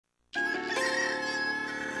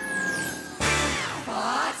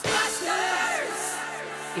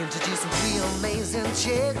Introducing three amazing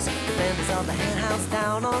chicks, defenders of the hen house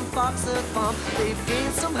down on Foxearth Farm. They've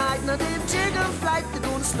gained some height, now they've taken flight. They're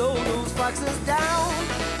gonna slow those foxes down.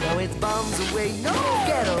 Now it's bombs away, no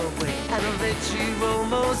getaway, and a victory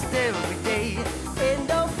almost every day. Ain't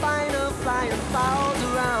no finer flying fouls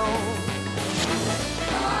around.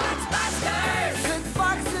 Foxbusters! Good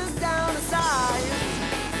foxes down the side.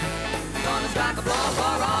 Gonna strike a blow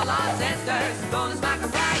for all our sisters. Gonna smack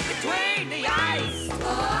 'em right between the eyes.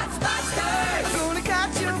 Foxbusters! Gonna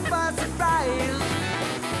catch 'em by surprise.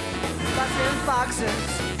 Busting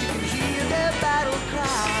foxes, you can hear their battle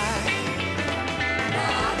cry.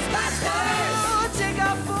 Foxbusters! Oh, take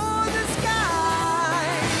off for the sky.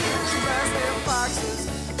 Busting foxes,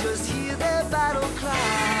 just hear their battle cry.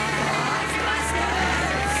 Foxbusters!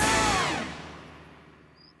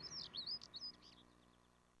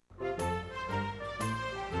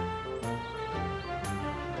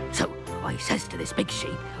 So I says to this big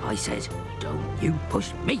sheep, I says, don't you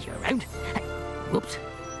push me around. Whoops,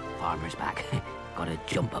 farmer's back. Gotta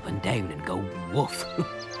jump up and down and go woof.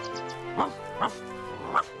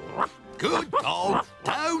 Good dog.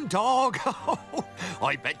 Down, dog.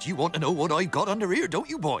 I bet you want to know what I've got under here, don't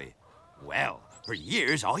you, boy? Well, for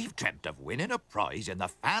years I've dreamt of winning a prize in the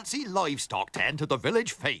fancy livestock tent of the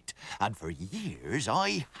village fete. And for years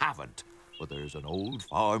I haven't. But there's an old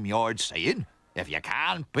farmyard saying, if you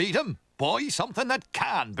can't beat 'em, buy something that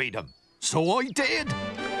can beat 'em. So I did.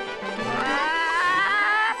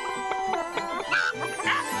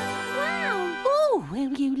 Wow! Oh,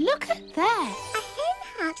 will you look at that? A hen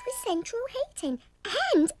hut with central heating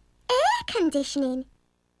and air conditioning.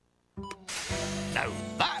 Now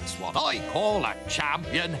that's what I call a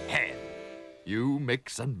champion hen. You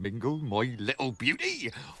mix and mingle, my little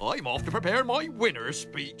beauty. I'm off to prepare my winner's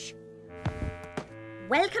speech.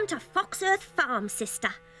 Welcome to Foxearth Farm,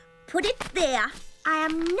 sister. Put it there. I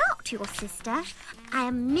am not your sister. I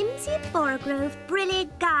am Mimsy Borgrove Brillig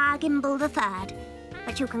Gargimble III.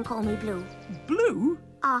 But you can call me Blue. Blue?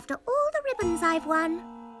 After all the ribbons I've won.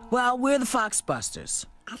 Well, we're the Foxbusters.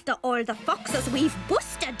 After all the foxes we've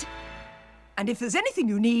busted. And if there's anything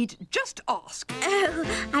you need, just ask. Oh,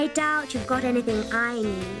 I doubt you've got anything I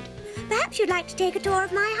need. Perhaps you'd like to take a tour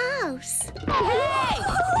of my house. Hey!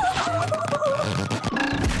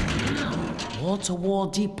 Wall-to-wall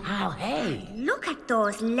deep pile hay. Look at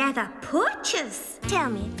those leather porches. Tell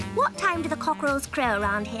me, what time do the cockerels crow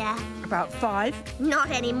around here? About 5.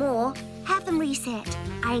 Not anymore. Have them reset.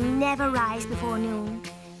 I never rise before noon.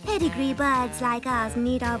 Pedigree birds like us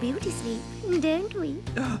need our beauty sleep, don't we?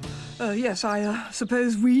 Yes, I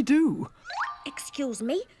suppose we do. Excuse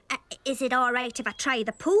me, is it all right if I try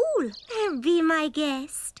the pool? Be my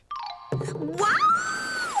guest. Wow!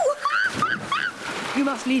 You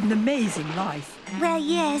must lead an amazing life. Well,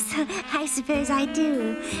 yes, I suppose I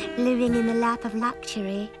do, living in the lap of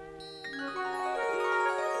luxury.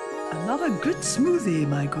 Another good smoothie,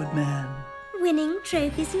 my good man. Winning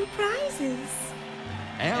trophies and prizes.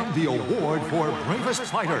 And the award for bravest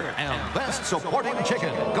fighter and best supporting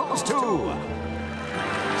chicken goes to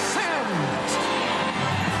Sims.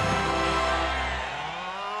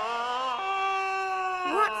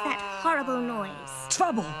 What's that horrible noise?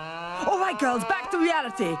 Trouble. All right, girls, back to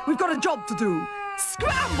reality. We've got a job to do.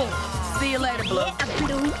 Scramble! See you later, Blue. Yeah,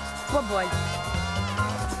 Blue. Good boy.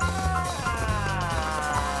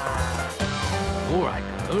 All right,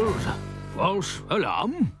 girls. False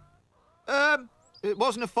alarm. It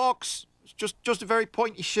wasn't a fox. It's just a very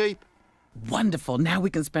pointy sheep. Wonderful. Now we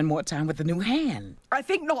can spend more time with the new hand. I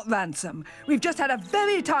think not, Ransom. We've just had a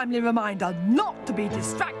very timely reminder not to be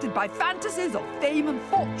distracted by fantasies of fame and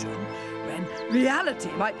fortune, when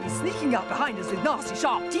reality might be sneaking up behind us with nasty,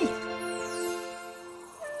 sharp teeth.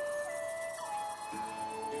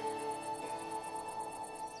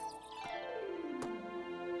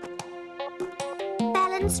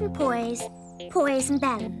 Balance and poise. Poise and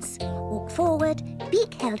balance. Walk forward,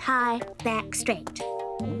 beak held high, back straight.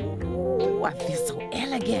 Oh, I feel so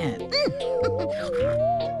elegant.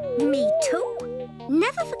 Me too.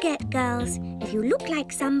 Never forget, girls, if you look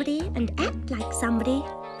like somebody and act like somebody,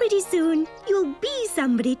 pretty soon you'll be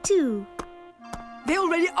somebody too. They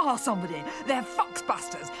already are somebody. They're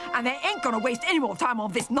Foxbusters, and they ain't gonna waste any more time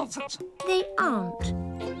on this nonsense. They aren't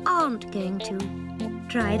going to.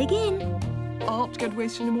 Try it again. Aren't going to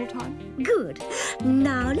waste any more time? Good.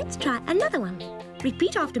 Now let's try another one.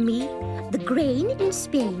 Repeat after me. The grain in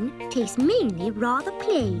Spain tastes mainly rather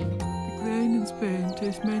plain. The grain in Spain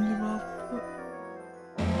tastes mainly rather...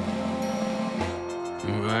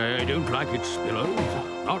 I don't like it,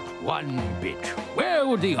 Spillows. Not one bit. Where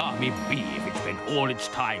would the army be if it spent all its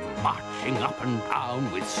time marching up and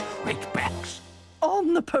down with straight backs?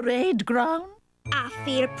 on the parade ground. I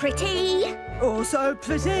feel pretty. Oh, so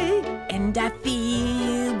pretty. And I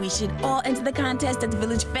feel we should all enter the contest at the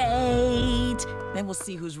village fete. Then we'll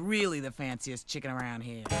see who's really the fanciest chicken around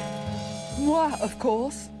here. Moi, of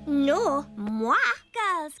course. No, moi.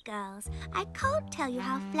 Girls, I can't tell you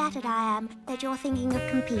how flattered I am that you're thinking of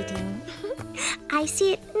competing. I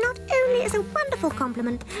see it not only as a wonderful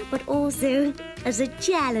compliment, but also as a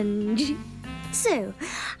challenge. So,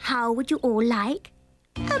 how would you all like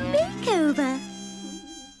a makeover?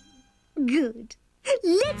 Good.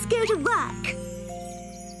 Let's go to work.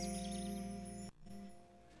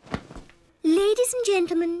 Ladies and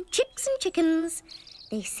gentlemen, chicks and chickens,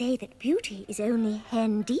 they say that beauty is only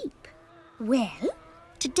hen deep. Well,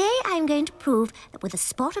 today I'm going to prove that with a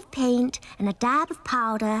spot of paint and a dab of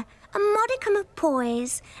powder, a modicum of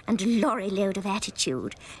poise and a lorry load of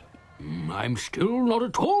attitude. I'm still not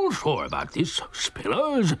at all sure about this,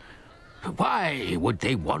 Spillers. Why would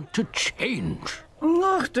they want to change?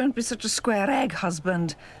 Oh, don't be such a square egg,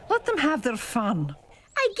 husband. Let them have their fun.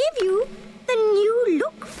 I give you the new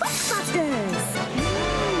look foxbusters.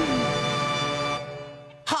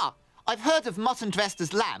 Ha! I've heard of mutton dressed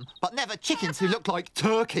as lamb, but never chickens who look like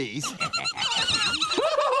turkeys.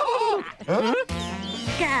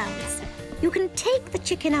 Girls, you can take the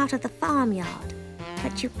chicken out of the farmyard,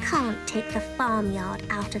 but you can't take the farmyard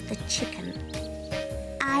out of the chicken.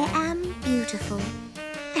 I am beautiful,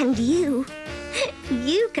 and you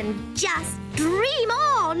can just dream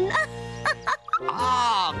on.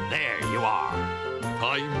 Ah, there you are.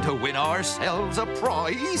 Time to win ourselves a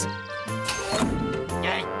prize.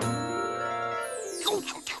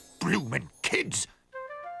 Bloomin' kids!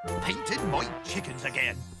 Painted my chickens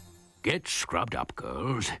again. Get scrubbed up,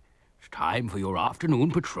 girls. It's time for your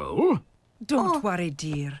afternoon patrol. Don't worry,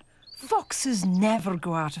 dear. Foxes never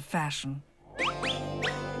go out of fashion. And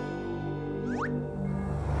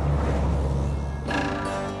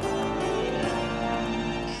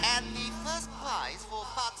the first prize for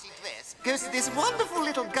fancy dress goes to this wonderful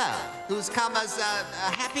little girl who's come as a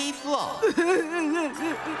happy frog.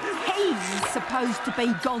 He's supposed to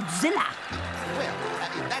be Godzilla. Well,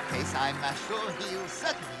 in that case, I'm sure he'll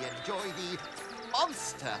certainly enjoy the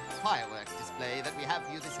monster fireworks display that we have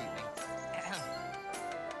for you this evening.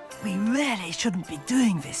 We really shouldn't be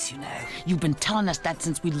doing this, you know. You've been telling us that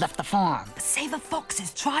since we left the farm. Say the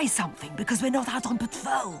foxes try something because we're not out on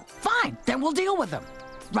patrol. Fine, then we'll deal with them.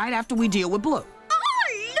 Right after we deal with Blue.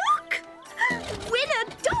 Oh, look! Winner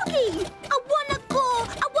doggy! I wanna go!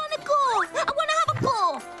 I wanna go! I wanna have a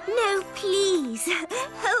go! No, please.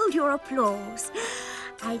 Hold your applause.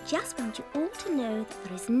 I just want you all to know that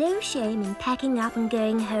there is no shame in packing up and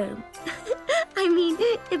going home. I mean,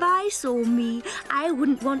 if I saw me, I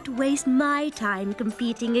wouldn't want to waste my time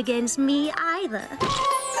competing against me either.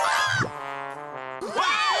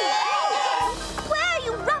 Where are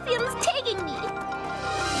you ruffians taking me?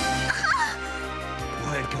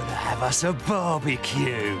 We're gonna have us a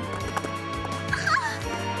barbecue.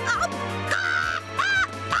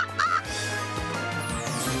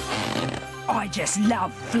 I just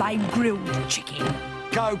love flame grilled chicken.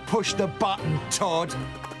 Go push the button, Todd.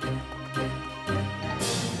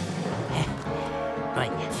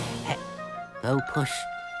 Right. Go push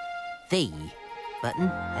the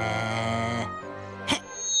button.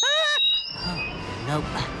 Oh, nope,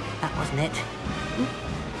 that wasn't it.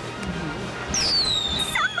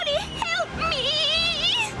 Somebody help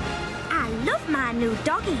me! I love my new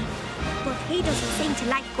doggy, but he doesn't seem to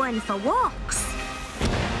like going for walks.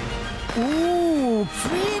 Ooh,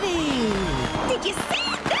 pretty. Did you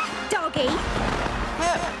see that, doggy?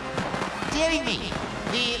 Oh, dearie me.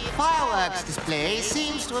 The fireworks display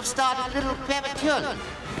seems to have started a little prematurely.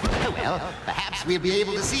 Oh well, perhaps we'll be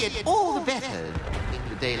able to see it all the better in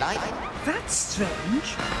the daylight. That's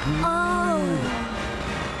strange. Oh.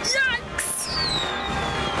 Yikes!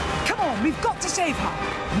 Come on, we've got to save her.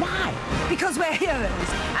 Why? Because we're heroes,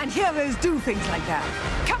 and heroes do things like that.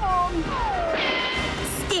 Come on!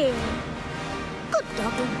 Still. Good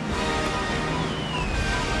doggy.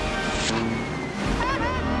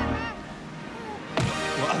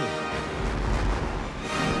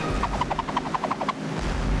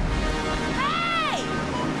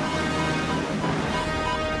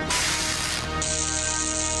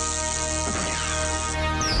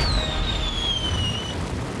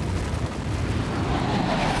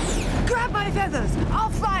 Grab my feathers. I'll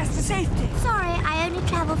fly us to safety. Sorry, I only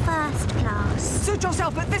travel first class. Suit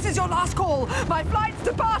yourself, but this is your last call. My flight's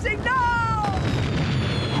departing now!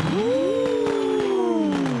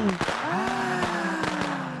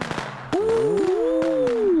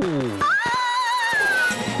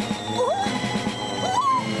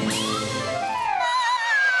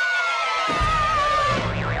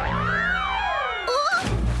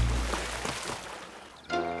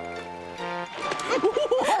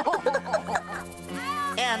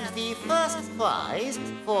 And the first prize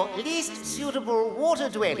for least suitable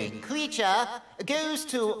water-dwelling creature goes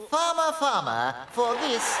to Farmer for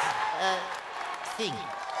this,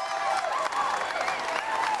 thing.